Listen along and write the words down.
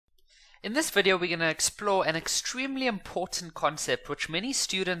In this video, we're going to explore an extremely important concept which many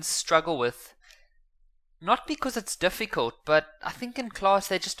students struggle with, not because it's difficult, but I think in class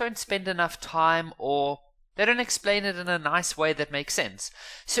they just don't spend enough time or they don't explain it in a nice way that makes sense.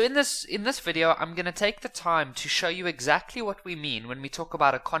 So in this video, I'm going to take the time to show you exactly what we mean when we talk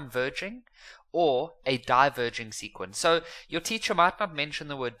about a converging or a diverging sequence. So your teacher might not mention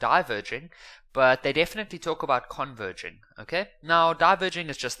the word diverging, but they definitely talk about converging. Okay? Now, diverging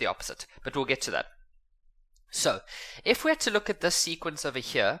is just the opposite, but we'll get to that. So, if we had to look at this sequence over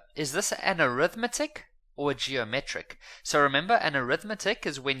here, is this an arithmetic or a geometric? So remember, an arithmetic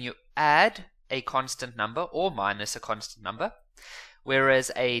is when you add a constant number or minus a constant number,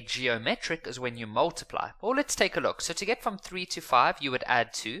 whereas a geometric is when you multiply. Well, let's take a look. So to get from 3 to 5, you would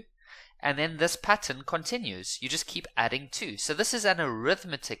add 2. And then this pattern continues. You just keep adding 2. So this is an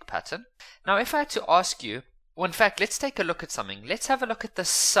arithmetic pattern. Now if I had to ask you, well, in fact, let's take a look at something. Let's have a look at the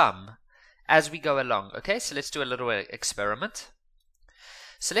sum as we go along. Okay, so let's do a little experiment.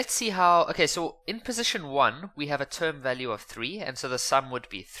 So let's see how, okay, so in position 1, we have a term value of 3, and so the sum would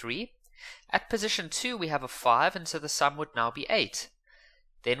be 3. At position 2, we have a 5, and so the sum would now be 8.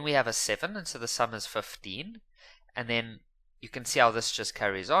 Then we have a 7, and so the sum is 15. And then you can see how this just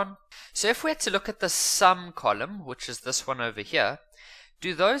carries on. So if we had to look at the sum column, which is this one over here,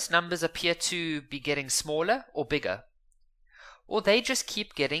 do those numbers appear to be getting smaller or bigger? Or they just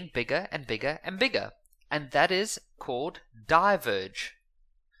keep getting bigger and bigger and bigger. And that is called diverge.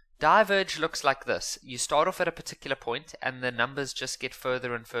 Diverge looks like this. You start off at a particular point and the numbers just get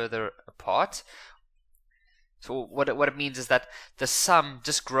further and further apart. So what it means is that the sum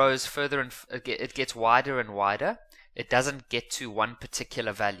just grows further and it gets wider and wider. It doesn't get to one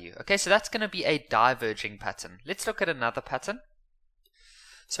particular value. Okay, so that's going to be a diverging pattern. Let's look at another pattern.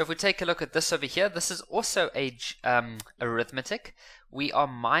 So if we take a look at this over here, this is also a arithmetic. We are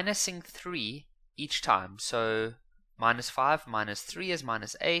minusing 3 each time. So minus 5 minus 3 is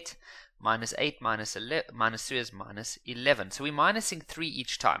minus 8. Minus 8 minus 3 is minus 11. So we're minusing 3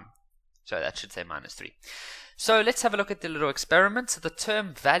 each time. So that should say minus 3. So let's have a look at the little experiment. So the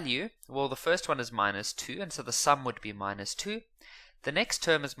term value, well, the first one is minus 2, and so the sum would be minus 2. The next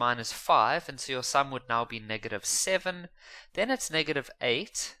term is minus 5, and so your sum would now be negative 7. Then it's negative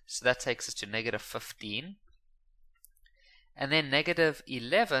 8, so that takes us to negative 15. And then negative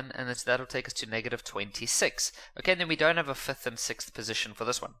 11, and that'll take us to negative 26. Okay, and then we don't have a 5th and 6th position for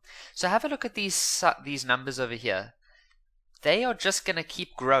this one. So have a look at these numbers over here. They are just going to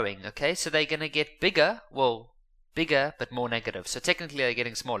keep growing, okay? So they're going to get bigger, well, bigger but more negative. So technically they're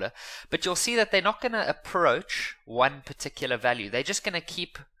getting smaller. But you'll see that they're not going to approach one particular value. They're just going to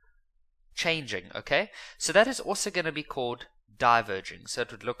keep changing, okay? So that is also going to be called diverging. So it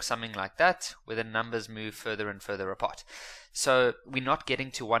would look something like that, where the numbers move further and further apart. So we're not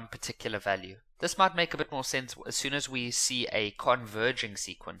getting to one particular value. This might make a bit more sense as soon as we see a converging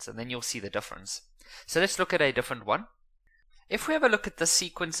sequence, and then you'll see the difference. So let's look at a different one. If we have a look at the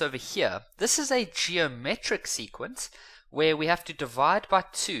sequence over here, this is a geometric sequence where we have to divide by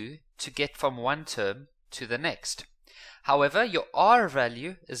 2 to get from one term to the next. However, your R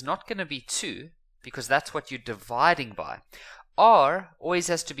value is not going to be 2 because that's what you're dividing by. R always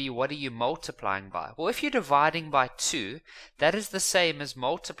has to be what are you multiplying by? Well, if you're dividing by 2, that is the same as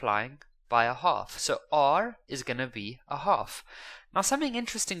multiplying by a half. So R is going to be a half. Now something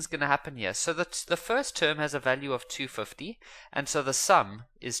interesting is going to happen here. So the first term has a value of 250, and so the sum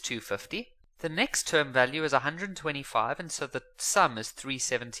is 250. The next term value is 125, and so the sum is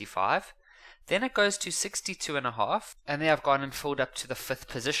 375. Then it goes to 62.5, and then I've gone and filled up to the 5th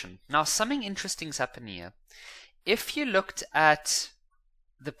position. Now something interesting is happening here. If you looked at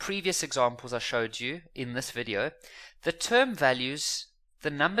the previous examples I showed you in this video, the term values, the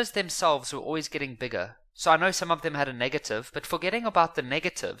numbers themselves were always getting bigger. So I know some of them had a negative, but forgetting about the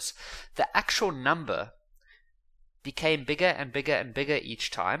negatives, the actual number became bigger and bigger and bigger each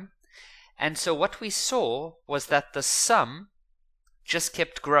time. And so what we saw was that the sum just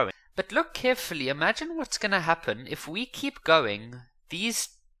kept growing. But look carefully, imagine what's going to happen if we keep going. These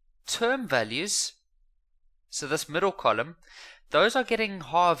term values, so this middle column, those are getting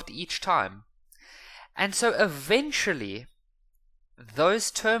halved each time. And so eventually those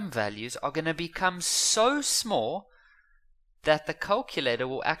term values are going to become so small that the calculator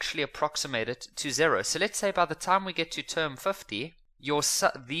will actually approximate it to 0. So let's say by the time we get to term 50,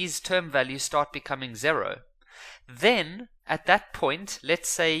 these term values start becoming 0. Then, at that point, let's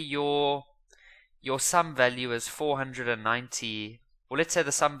say your sum value is 490, or let's say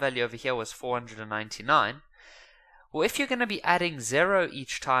the sum value over here was 499. Well, if you're going to be adding 0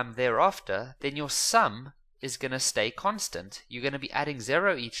 each time thereafter, then your sum is going to stay constant. You're going to be adding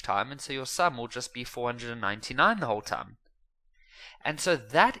 0 each time, and so your sum will just be 499 the whole time. And so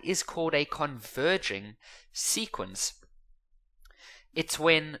that is called a converging sequence. It's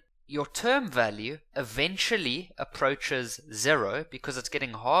when your term value eventually approaches 0 because it's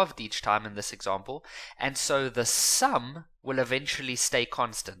getting halved each time in this example, and so the sum will eventually stay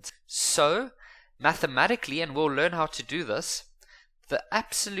constant. So mathematically, and we'll learn how to do this, the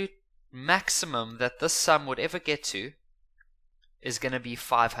absolute maximum that this sum would ever get to is going to be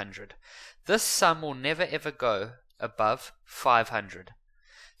 500. This sum will never ever go above 500.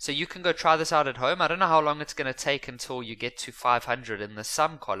 So you can go try this out at home. I don't know how long it's going to take until you get to 500 in the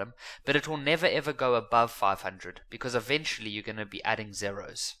sum column, but it will never ever go above 500 because eventually you're going to be adding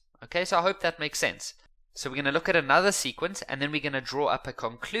zeros. Okay, so I hope that makes sense. So we're going to look at another sequence, and then we're going to draw up a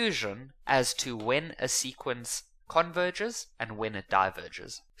conclusion as to when a sequence converges and when it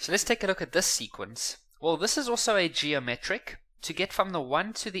diverges. So let's take a look at this sequence. Well, this is also a geometric. To get from the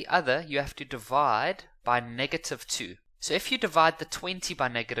one to the other, you have to divide by -2. So if you divide the 20 by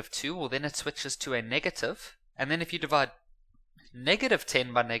 -2, well, then it switches to a negative. And then if you divide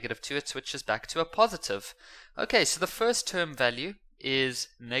 -10 by -2, it switches back to a positive. Okay, so the first term value is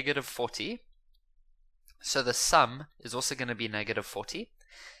 -40. So the sum is also going to be -40.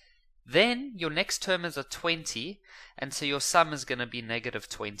 Then your next term is a 20, and so your sum is going to be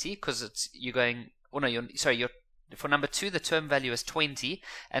 -20 because for number 2, the term value is 20,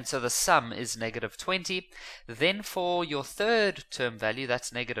 and so the sum is -20. Then for your third term value,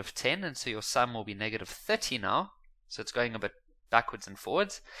 that's -10, and so your sum will be -30 now. So it's going a bit backwards and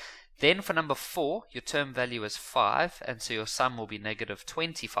forwards. Then for number 4, your term value is 5, and so your sum will be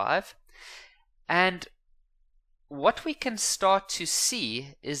 -25. And what we can start to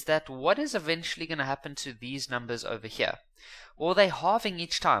see is that what is eventually going to happen to these numbers over here? Well, they're halving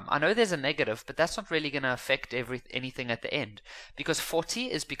each time. I know there's a negative, but that's not really going to affect anything at the end, because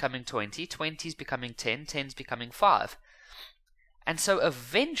 40 is becoming 20, 20 is becoming 10, 10 is becoming 5. And so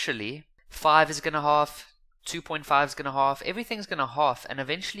eventually 5 is going to half, 2.5 is going to half, everything's going to half, and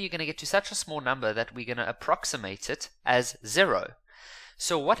eventually you're going to get to such a small number that we're going to approximate it as 0.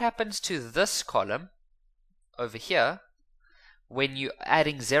 So what happens to this column over here when you're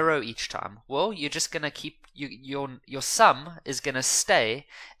adding 0 each time? Well, you're just going to keep your sum is going to stay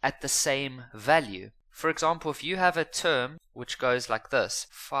at the same value. For example, if you have a term which goes like this,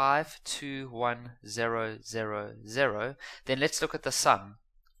 521,000, then let's look at the sum.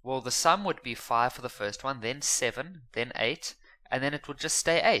 Well, the sum would be 5 for the first one, then 7, then 8, and then it would just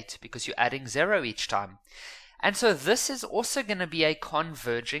stay 8 because you're adding 0 each time. And so this is also going to be a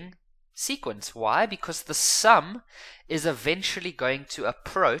converging sequence. Why? Because the sum is eventually going to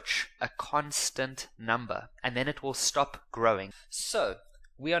approach a constant number, and then it will stop growing. So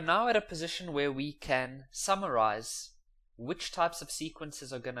we are now at a position where we can summarize which types of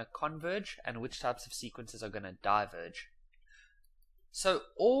sequences are going to converge and which types of sequences are going to diverge. So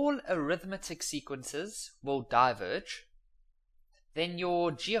all arithmetic sequences will diverge. Then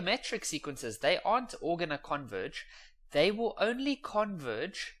your geometric sequences, they aren't all going to converge. They will only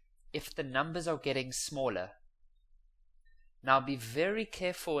converge if the numbers are getting smaller. Now be very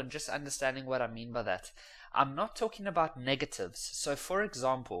careful in just understanding what I mean by that. I'm not talking about negatives. So for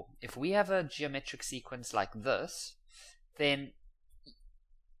example, if we have a geometric sequence like this, then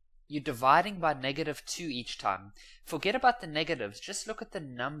you're dividing by -2 each time. Forget about the negatives, just look at the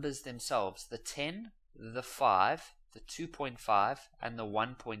numbers themselves. The 10, the 5, the 2.5, and the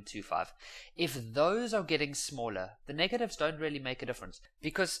 1.25. If those are getting smaller, the negatives don't really make a difference.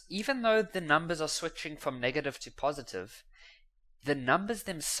 Because even though the numbers are switching from negative to positive, the numbers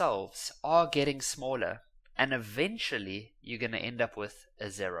themselves are getting smaller. And eventually, you're going to end up with a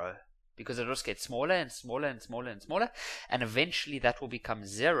 0. Because it'll just get smaller and smaller and smaller and smaller. And eventually, that will become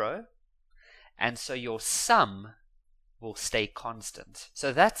 0. And so your sum will stay constant.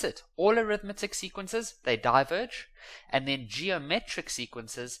 So that's it. All arithmetic sequences, they diverge, and then geometric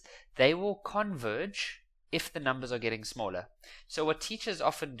sequences, they will converge if the numbers are getting smaller. So what teachers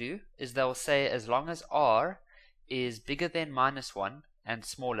often do is they'll say as long as r is bigger than -1 and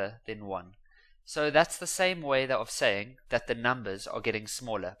smaller than 1. So that's the same way of saying that the numbers are getting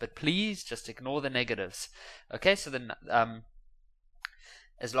smaller, but please just ignore the negatives. Okay, so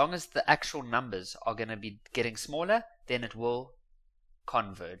as long as the actual numbers are going to be getting smaller, then it will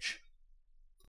converge.